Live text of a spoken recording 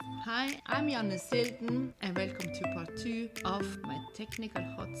Hi, I'm Janne Silden and welcome to part 2 of my technical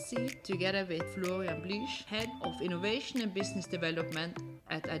hot seat together with Florian Bliesch, Head of Innovation and Business Development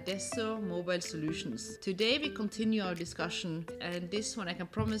at Adesso Mobile Solutions. Today we continue our discussion, and this one I can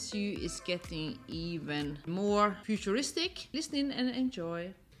promise you is getting even more futuristic. Listen in and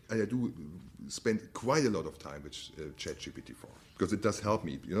enjoy. I do spend quite a lot of time with ChatGPT because it does help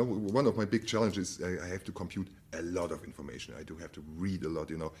me. You know, one of my big challenges, I have to compute a lot of information. I do have to read a lot,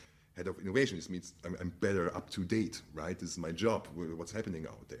 Head of innovation, this means I'm better up to date, right? This is my job, what's happening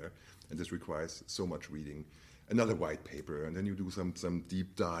out there. And this requires so much reading. Another white paper, and then you do some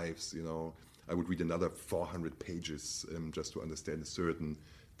deep dives, I would read another 400 pages just to understand a certain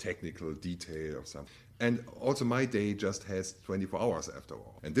technical detail or something. And also my day just has 24 hours after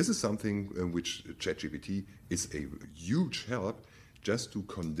all. And this is something which ChatGPT is a huge help just to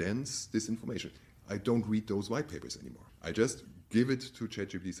condense this information. I don't read those white papers anymore. I just give it to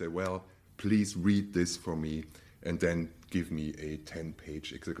ChatGPT, say, well, please read this for me, and then give me a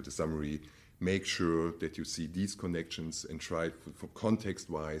 10-page executive summary. Make sure that you see these connections and try for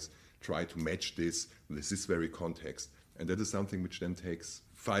context-wise, try to match this with this very context. And that is something which then takes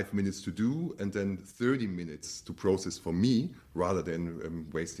 5 minutes to do and then 30 minutes to process for me rather than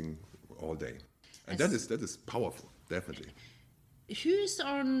wasting all day. And that is powerful, definitely. Who's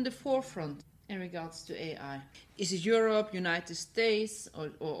on the forefront in regards to AI? Is it Europe, United States,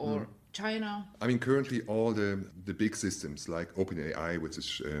 or China? I mean, currently all the big systems like OpenAI, which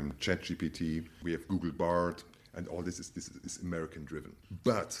is ChatGPT, we have Google Bard, and all this is American-driven.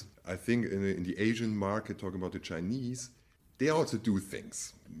 But I think in the Asian market, talking about the Chinese, they also do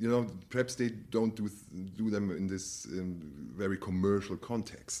things. Perhaps they don't do them in this very commercial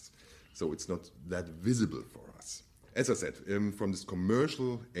context. So it's not that visible for us. As I said, from this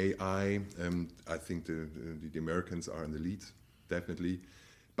commercial AI, I think the Americans are in the lead, definitely.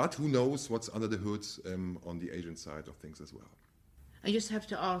 But who knows what's under the hood on the Asian side of things as well. I just have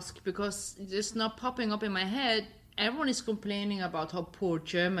to ask, because it's not popping up in my head. Everyone is complaining about how poor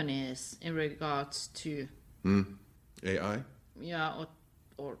Germany is in regards to AI? Yeah,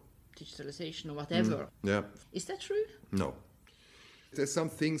 or digitalisation or whatever. Yeah. Is that true? No. There's some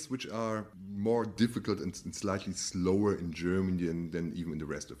things which are more difficult and slightly slower in Germany than even in the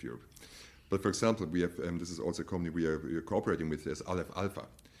rest of Europe. But for example, we have, this is also a company we are cooperating with, there's Aleph Alpha.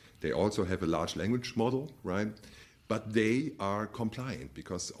 They also have a large language model, right? But they are compliant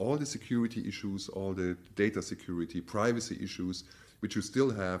because all the security issues, all the data security, privacy issues, which you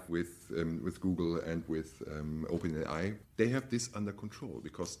still have with Google and with OpenAI, they have this under control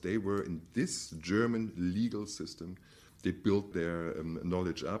because they were in this German legal system. They built their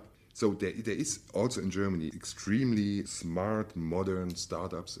knowledge up. So there is also in Germany extremely smart, modern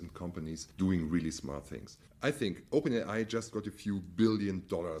startups and companies doing really smart things. I think OpenAI just got a few $1 billion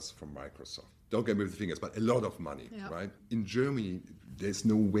from Microsoft. Don't get me with the fingers, but a lot of money, right? In Germany, there's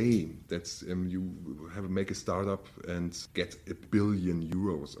no way that you make a startup and get €1 billion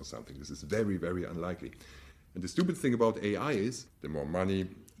or something. This is very, very unlikely. And the stupid thing about AI is the more money,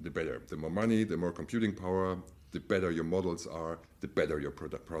 the better. The more money, the more computing power, the better your models are, the better your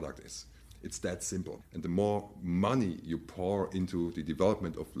product is. It's that simple. And the more money you pour into the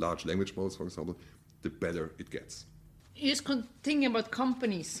development of large language models, for example, the better it gets. You're just thinking about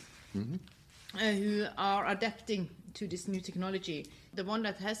companies who are adapting to this new technology. The one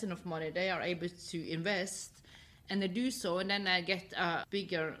that has enough money, they are able to invest, and they do so, and then they get a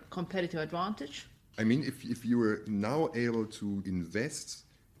bigger competitive advantage. I mean, if you are now able to invest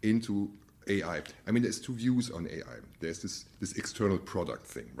into AI, I mean, there's two views on AI. There's this external product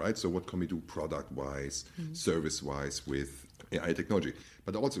thing, right? So what can we do product-wise, service-wise with AI technology?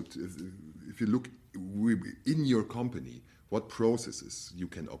 But also, if you look in your company, what processes you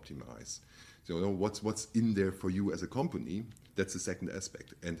can optimize. So what's in there for you as a company, that's the second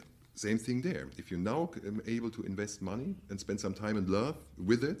aspect. And same thing there. If you're now able to invest money and spend some time and love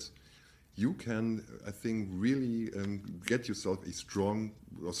with it, you can, I think, really get yourself a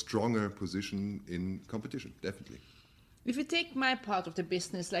stronger position in competition, definitely. If you take my part of the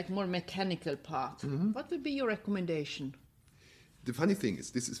business, like more mechanical part, what would be your recommendation? The funny thing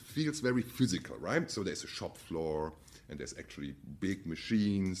is, this feels very physical, right? So there's a shop floor, and there's actually big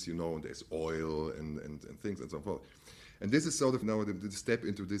machines, and there's oil and things and so forth. And this is sort of now the step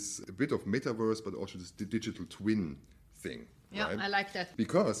into this a bit of metaverse, but also this digital twin thing. Yeah, right? I like that.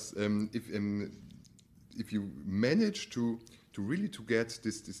 Because if you manage to really get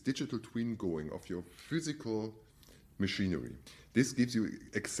this digital twin going of your physical machinery, this gives you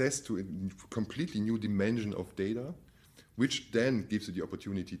access to a completely new dimension of data, which then gives you the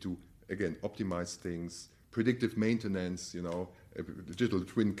opportunity to, again, optimize things, predictive maintenance, a digital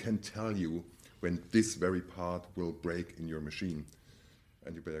twin can tell you when this very part will break in your machine.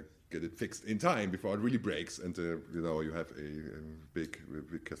 And you better get it fixed in time before it really breaks, and you have a big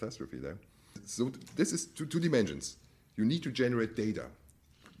catastrophe there. So this is two dimensions. You need to generate data.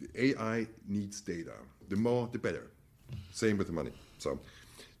 The AI needs data. The more, the better. Same with the money. So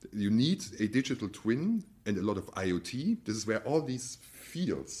you need a digital twin and a lot of IoT. This is where all these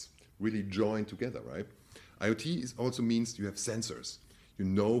fields really join together, right? IoT also means you have sensors. You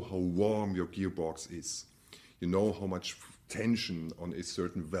know how warm your gearbox is. You know how much tension on a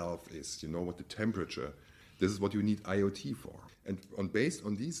certain valve is. You know what the temperature. This is what you need IoT for. And based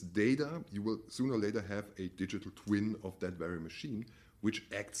on these data, you will sooner or later have a digital twin of that very machine, which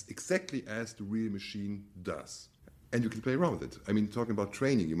acts exactly as the real machine does. And you can play around with it. I mean, talking about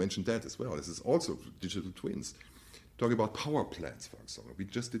training, you mentioned that as well. This is also digital twins. Talking about power plants, for example. We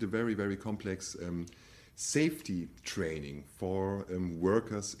just did a very, very complex safety training for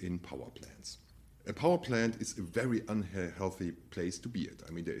workers in power plants. A power plant is a very unhealthy place to be at.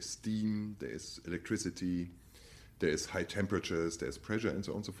 I mean, there is steam, there is electricity, there is high temperatures, there is pressure, and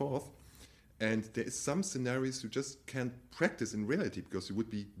so on and so forth. And there is some scenarios you just can't practice in reality because you would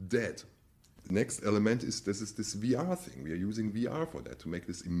be dead. The next element is this VR thing. We are using VR for that, to make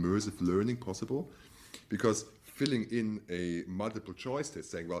this immersive learning possible. Because filling in a multiple choice test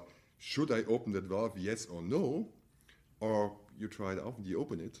saying, well, should I open that valve, yes or no? Or you try it out and you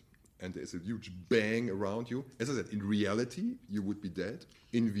open it, and there's a huge bang around you. As I said, in reality, you would be dead.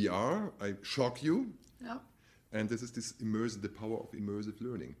 In VR, I shock you. Yeah. And this is the power of immersive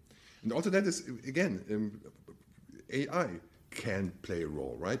learning. And also that is, again, AI can play a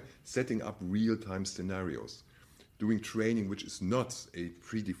role, right? Setting up real-time scenarios, doing training which is not a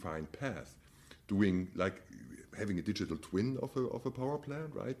predefined path, doing like having a digital twin of a power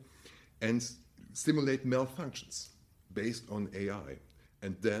plant, right? And simulate malfunctions based on AI.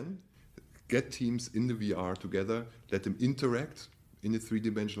 And then get teams in the VR together, let them interact in a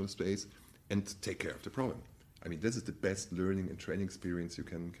three-dimensional space, and take care of the problem. I mean, this is the best learning and training experience you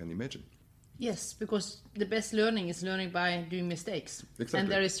can imagine. Yes, because the best learning is learning by doing mistakes. Exactly. And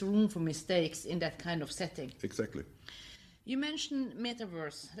there is room for mistakes in that kind of setting. Exactly. You mentioned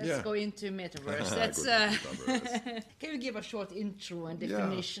metaverse. Let's go into metaverse. Can you give a short intro and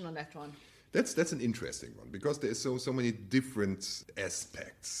definition on that one? That's an interesting one, because there is so many different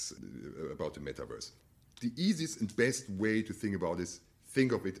aspects about the metaverse. The easiest and best way to think about this,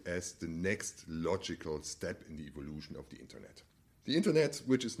 think of it as the next logical step in the evolution of the internet. The internet,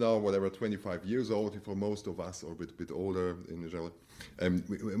 which is now, 25 years old for most of us, or a bit older in general.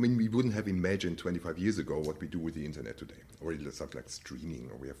 We wouldn't have imagined 25 years ago what we do with the internet today. Or something like streaming,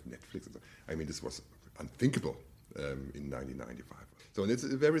 or we have Netflix. I mean, this was unthinkable in 1995. So it's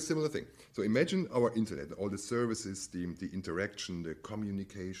a very similar thing. So imagine our internet, all the services, the interaction, the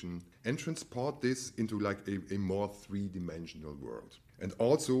communication, and transport this into like a more three-dimensional world. And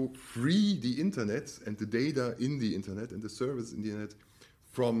also free the internet and the data in the internet and the service in the internet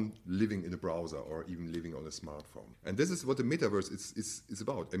from living in a browser or even living on a smartphone. And this is what the metaverse is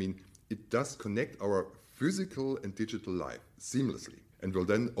about. I mean, it does connect our physical and digital life seamlessly, and will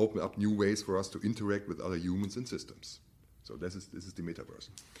then open up new ways for us to interact with other humans and systems. So this is the metaverse.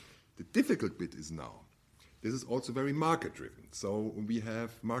 The difficult bit is now, this is also very market-driven. So we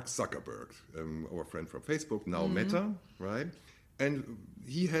have Mark Zuckerberg, our friend from Facebook, now Meta, right? And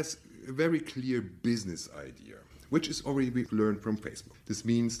he has a very clear business idea, which is already we've learned from Facebook. This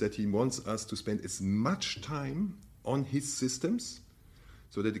means that he wants us to spend as much time on his systems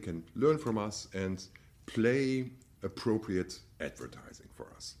so that he can learn from us and play appropriate advertising for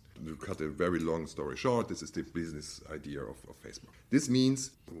us. To cut a very long story short, this is the business idea of Facebook. This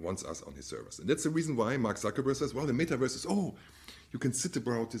means he wants us on his servers. And that's the reason why Mark Zuckerberg says, well, the metaverse is, you can sit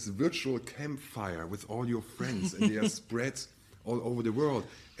about this virtual campfire with all your friends, and they are spread all over the world,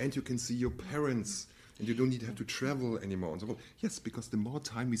 and you can see your parents, and you don't need to have to travel anymore, and so forth. Yes, because the more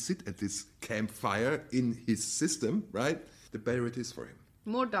time we sit at this campfire in his system, right, the better it is for him.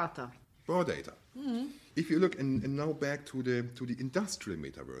 More data. More data. Mm-hmm. If you look, and now back to the industrial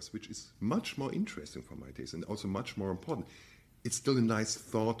metaverse, which is much more interesting for my taste and also much more important, it's still a nice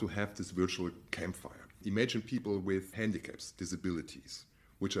thought to have this virtual campfire. Imagine people with handicaps, disabilities,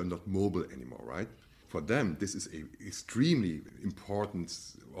 which are not mobile anymore, right? For them, this is an extremely important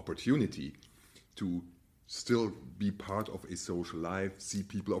opportunity to still be part of a social life, see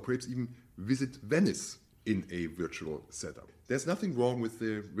people, or perhaps even visit Venice in a virtual setup. There's nothing wrong with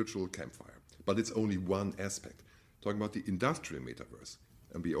the virtual campfire, but it's only one aspect. Talking about the industrial metaverse,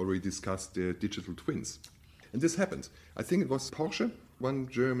 and we already discussed the digital twins. And this happened. I think it was Porsche, one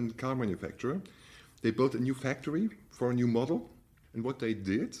German car manufacturer, They built a new factory for a new model. And what they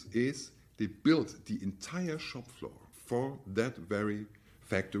did is they built the entire shop floor for that very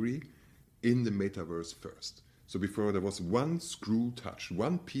factory in the metaverse first. So before there was one screw touch,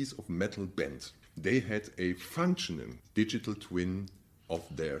 one piece of metal bent, they had a functioning digital twin of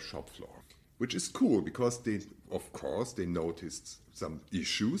their shop floor, which is cool because they noticed some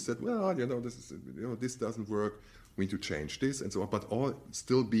issues that, this doesn't work, we need to change this and so on, but all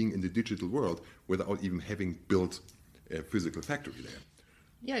still being in the digital world without even having built a physical factory there.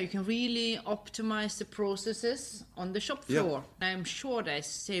 Yeah, you can really optimize the processes on the shop floor. Yeah. I'm sure they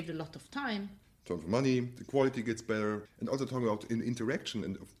saved a lot of time. Tons of money, the quality gets better, and also talking about interaction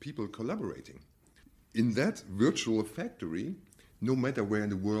and of people collaborating. In that virtual factory, no matter where in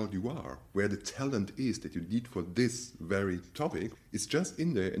the world you are, where the talent is that you need for this very topic, it's just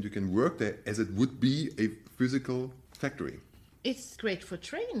in there and you can work there as it would be a physical factory. It's great for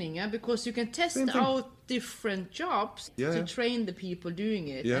training, because you can test out different jobs to train the people doing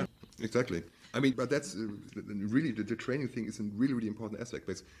it. Yeah, exactly. I mean, but that's really, the training thing is a really, really important aspect.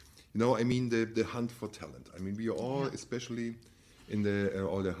 But, the hunt for talent. I mean, we are all, especially in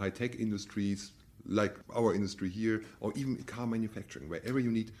all the high-tech industries, like our industry here, or even car manufacturing, wherever you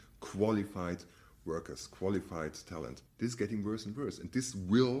need qualified workers, qualified talent. This is getting worse and worse. And this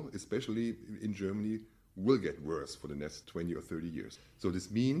will, especially in Germany, will get worse for the next 20 or 30 years. So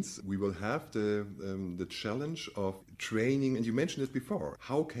this means we will have the challenge of training, and you mentioned it before.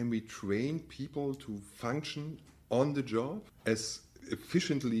 How can we train people to function on the job as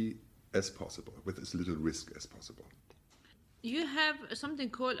efficiently as possible, with as little risk as possible? You have something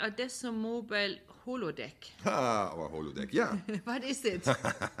called adesso mobile holodeck. Our holodeck, yeah. What is it?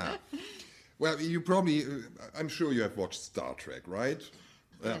 Well, you probably, I'm sure you have watched Star Trek, right?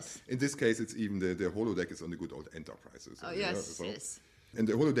 Yes. In this case, it's even the holodeck is on the good old Enterprises. Oh, yes, yes. And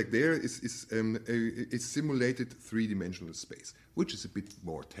the holodeck there is a simulated three-dimensional space, which is a bit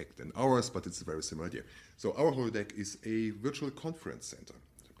more tech than ours, but it's a very similar idea. So our holodeck is a virtual conference center.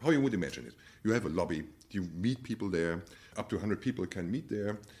 How you would imagine it. You have a lobby, you meet people there, up to 100 people can meet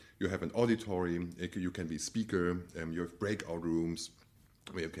there. You have an auditorium, you can be a speaker, you have breakout rooms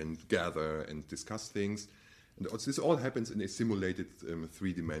where you can gather and discuss things. And this all happens in a simulated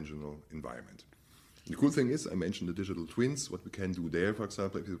three-dimensional environment. And the cool thing is, I mentioned the digital twins, what we can do there, for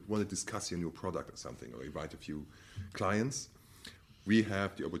example, if you want to discuss your new product or something, or invite a few clients, we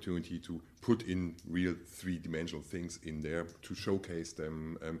have the opportunity to put in real three-dimensional things in there to showcase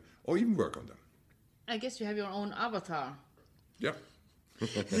them or even work on them. I guess you have your own avatar. Yeah.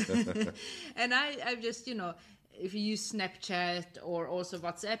 And I've just, if you use Snapchat or also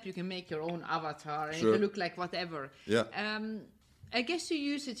WhatsApp, you can make your own avatar and it can look like whatever. Yeah. I guess you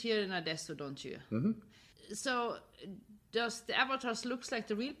use it here in adesso, don't you? Mm-hmm. So does the avatars look like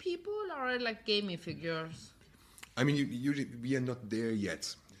the real people or like gaming figures? I mean, usually we are not there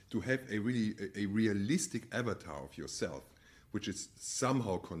yet to have a realistic avatar of yourself, which is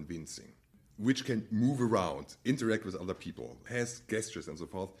somehow convincing, which can move around, interact with other people, has gestures and so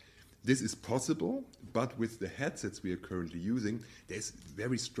forth. This is possible, but with the headsets we are currently using, there's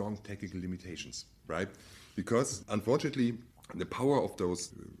very strong technical limitations, right? Because unfortunately, the power of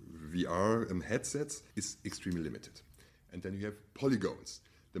those VR headsets is extremely limited. And then you have polygons.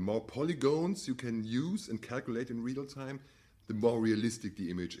 The more polygons you can use and calculate in real time, the more realistic the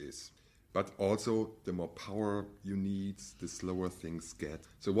image is. But also, the more power you need, the slower things get.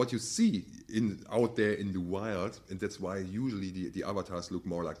 So what you see out there in the wild, and that's why usually the avatars look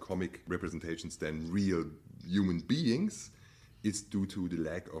more like comic representations than real human beings, is due to the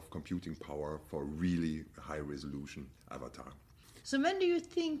lack of computing power for really high-resolution avatar. So when do you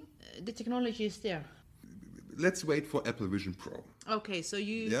think the technology is there? Let's wait for Apple Vision Pro. Okay, so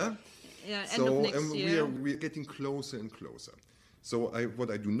end of next year. We're getting closer and closer. So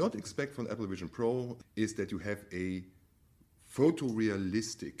what I do not expect from Apple Vision Pro is that you have a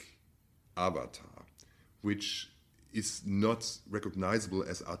photorealistic avatar, which is not recognizable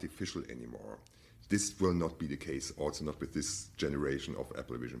as artificial anymore. This will not be the case, also not with this generation of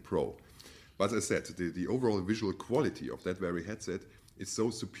Apple Vision Pro. But as I said, the overall visual quality of that very headset is so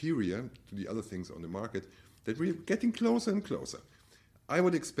superior to the other things on the market that we're getting closer and closer. I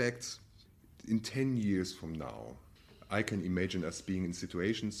would expect in 10 years from now, I can imagine us being in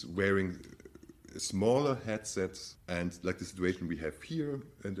situations wearing smaller headsets and like the situation we have here,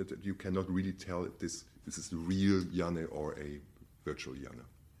 and that you cannot really tell if this is the real Janne or a virtual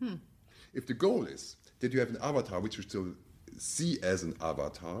Janne. If the goal is that you have an avatar which you still see as an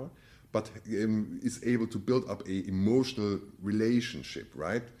avatar, but is able to build up an emotional relationship,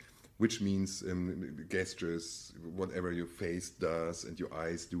 right? Which means gestures, whatever your face does and your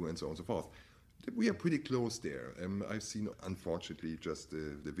eyes do and so on and so forth. We are pretty close there. I've seen, unfortunately, just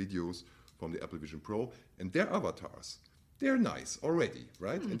the videos from the Apple Vision Pro, and their avatars. They're nice already,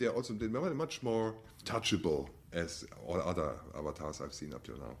 right? And they're much more touchable as all other avatars I've seen up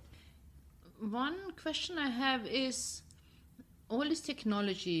till now. One question I have is, all this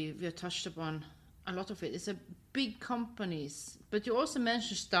technology we have touched upon, a lot of it is a big companies, but you also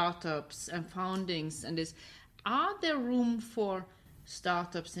mentioned startups and foundings and this. Are there room for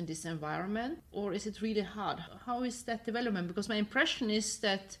startups in this environment, or is it really hard? How is that development? Because my impression is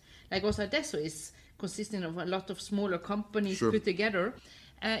that, like also adesso is consisting of a lot of smaller companies put together.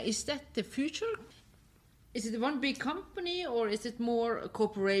 Is that the future? Is it one big company, or is it more a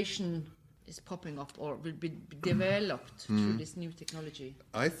corporation is popping up or will be developed through this new technology?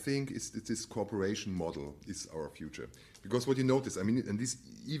 I think this cooperation model is our future. Because what you notice, I mean, and this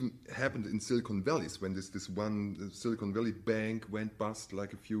even happened in Silicon Valley, when this one Silicon Valley bank went bust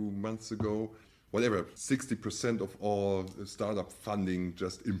like a few months ago. Whatever, 60% of all startup funding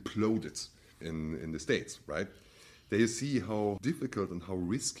just imploded in the States, right? There you see how difficult and how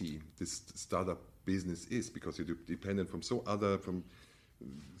risky this startup business is, because you're dependent from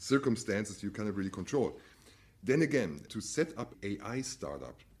circumstances you cannot really control. Then again, to set up AI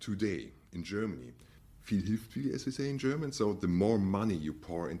startup today in Germany, viel hilft viel, as we say in German. So the more money you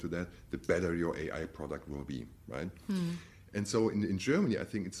pour into that, the better your AI product will be, right? And so in Germany, I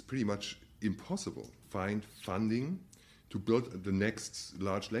think it's pretty much impossible to find funding to build the next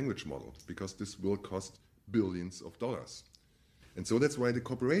large language model, because this will cost billions of dollars. And so that's why the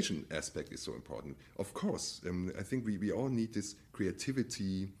cooperation aspect is so important. Of course, I think we all need this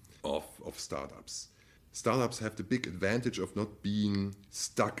creativity of startups. Startups have the big advantage of not being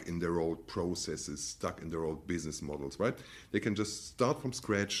stuck in their old processes, stuck in their old business models, right? They can just start from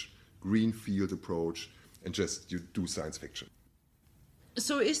scratch, greenfield approach, and just do science fiction.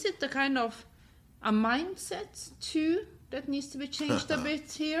 So is it the kind of a mindset too that needs to be changed a bit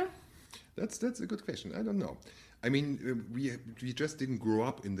here? That's a good question. I don't know. I mean, we just didn't grow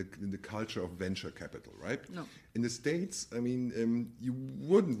up in the culture of venture capital, right? No. In the States, I mean, you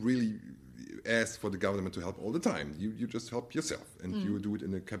wouldn't really ask for the government to help all the time. You just help yourself, and you do it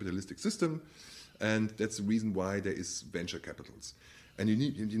in a capitalistic system, and that's the reason why there is venture capitals. And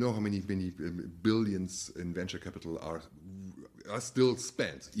you know how many billions in venture capital are still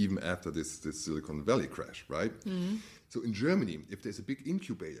spent even after this Silicon Valley crash, right? So in Germany, if there's a big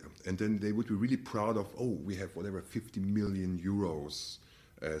incubator, and then they would be really proud of, we have whatever 50 million euros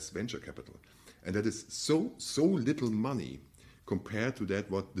as venture capital, and that is so little money compared to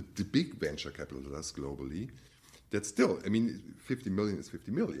that what the big venture capital does globally. That's still, I mean, 50 million is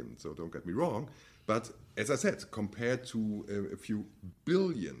 50 million, so don't get me wrong. But as I said, compared to a few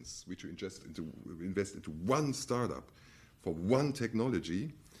billions which you invest into one startup for one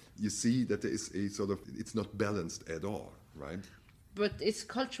technology, you see that there is a sort of, it's not balanced at all, right? But it's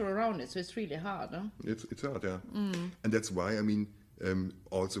culture around it, so it's really hard, huh? It's hard, yeah. And that's why, I mean,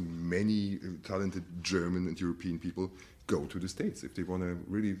 also many talented German and European people go to the States. If they want to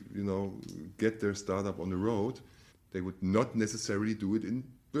really, get their startup on the road, they would not necessarily do it in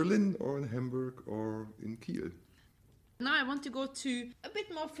Berlin or in Hamburg or in Kiel. Now I want to go to a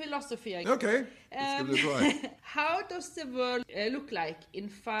bit more philosophy, I guess. Okay, let's give it a try. How does the world look like in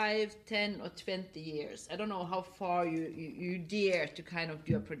 5, 10 or 20 years? I don't know how far you dare to kind of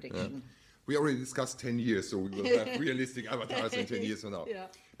do a prediction. Yeah. We already discussed 10 years, so we will have realistic avatars in 10 years from now. Yeah.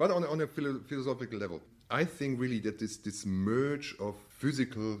 But on a philosophical level, I think really that this merge of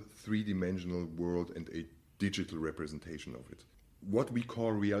physical, three-dimensional world and a digital representation of it. What we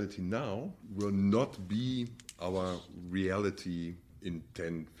call reality now will not be our reality in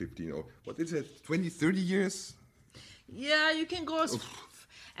 10, 15, or what is it, 20, 30 years? Yeah, you can go...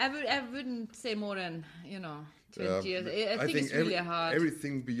 I wouldn't say more than, 20 years. I think it's really hard.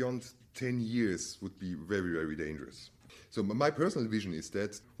 Everything beyond 10 years would be very, very dangerous. So my personal vision is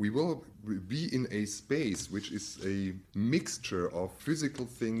that we will be in a space which is a mixture of physical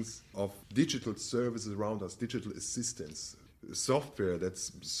things, of digital services around us, digital assistance, software that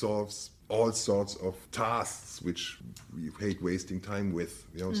solves all sorts of tasks which we hate wasting time with,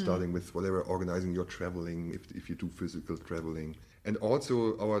 starting with whatever, organizing your traveling, if you do physical traveling. And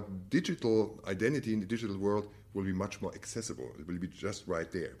also our digital identity in the digital world will be much more accessible. It will be just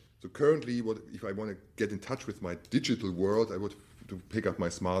right there. So currently, if I want to get in touch with my digital world, I would to pick up my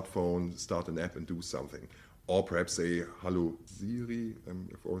smartphone, start an app and do something. Or perhaps say, hello, Siri. I'm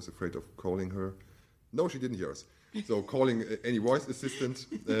always afraid of calling her. No, she didn't hear us. So calling any voice assistant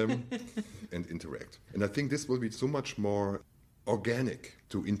and interact. And I think this will be so much more organic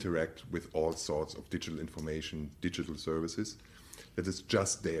to interact with all sorts of digital information, digital services. that is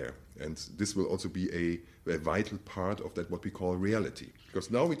just there. And this will also be a vital part of that, what we call reality.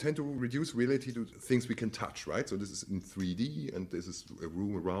 Because now we tend to reduce reality to things we can touch, right? So this is in 3D, and this is a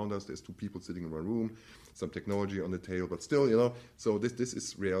room around us. There's two people sitting in one room, some technology on the table, but still, so this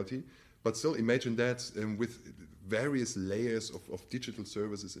is reality. But still imagine that with various layers of digital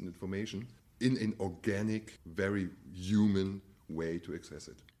services and information in an organic, very human way to access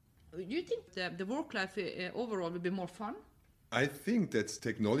it. Do you think the work life overall will be more fun? I think that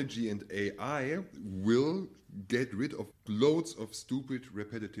technology and AI will get rid of loads of stupid,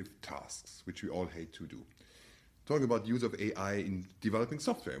 repetitive tasks, which we all hate to do. Talking about use of AI in developing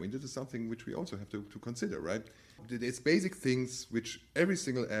software, I mean, this is something which we also have to consider, right? There's basic things which every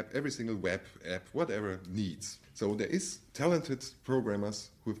single app, every single web app, whatever needs. So there is talented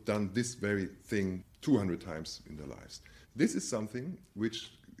programmers who have done this very thing 200 times in their lives. This is something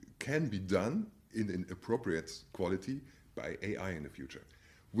which can be done in an appropriate quality by AI in the future,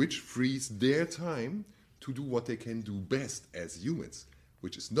 which frees their time to do what they can do best as humans,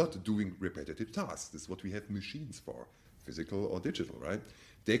 which is not doing repetitive tasks. This is what we have machines for, physical or digital, right?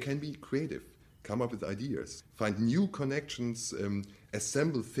 They can be creative, come up with ideas, find new connections,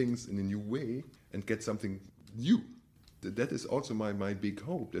 assemble things in a new way, and get something new. That is also my big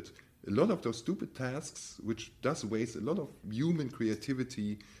hope, that a lot of those stupid tasks, which does waste a lot of human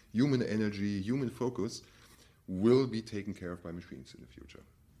creativity, human energy, human focus, will be taken care of by machines in the future.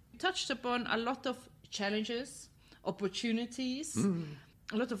 You touched upon a lot of challenges, opportunities,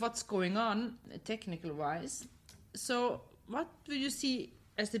 a lot of what's going on technical-wise. So what do you see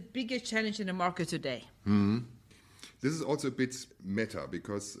as the biggest challenge in the market today? This is also a bit meta,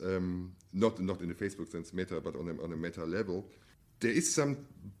 because not in the Facebook sense meta, but on a meta level, there is some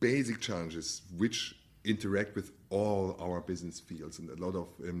basic challenges which interact with all our business fields and a lot of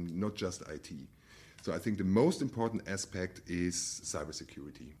not just IT. So I think the most important aspect is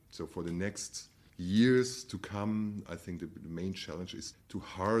cybersecurity. So for the next years to come, I think the main challenge is to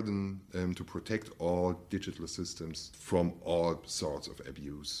harden, to protect all digital systems from all sorts of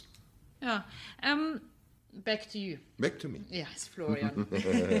abuse. Yeah. Back to you. Back to me. Yes, Florian.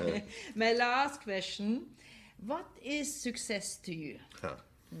 My last question. What is success to you?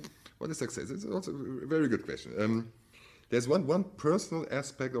 What is success? It's also a very good question. There's one personal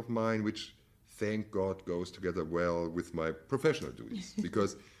aspect of mine which, thank God, goes together well with my professional duties.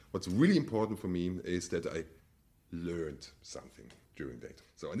 Because what's really important for me is that I learned something during that.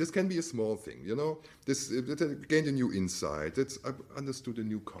 So, and this can be a small thing, that I gained a new insight, that I understood a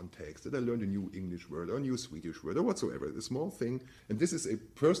new context, that I learned a new English word or a new Swedish word or whatsoever, a small thing. And this is a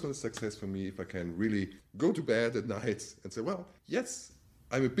personal success for me if I can really go to bed at night and say, well, yes,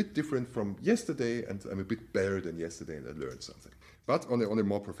 I'm a bit different from yesterday and I'm a bit better than yesterday and I learned something. But on a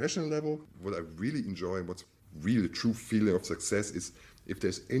more professional level, what I really enjoy, what's really a true feeling of success is if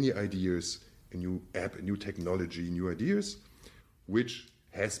there's any ideas, a new app, a new technology, new ideas, which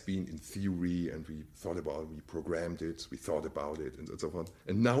has been in theory and we thought about it, we programmed it, we thought about it and so on.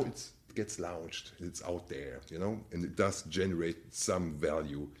 And now it gets launched, it's out there, and it does generate some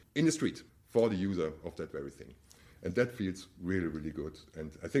value in the street for the user of that very thing. And that feels really, really good.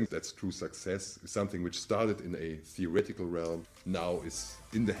 And I think that's true success, something which started in a theoretical realm, now is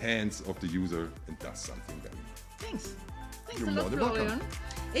in the hands of the user and does something valuable. Thanks. Thanks a lot, Florian.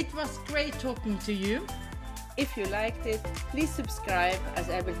 It was great talking to you. If you liked it, please subscribe, as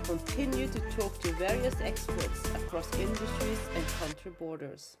I will continue to talk to various experts across industries and country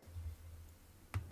borders.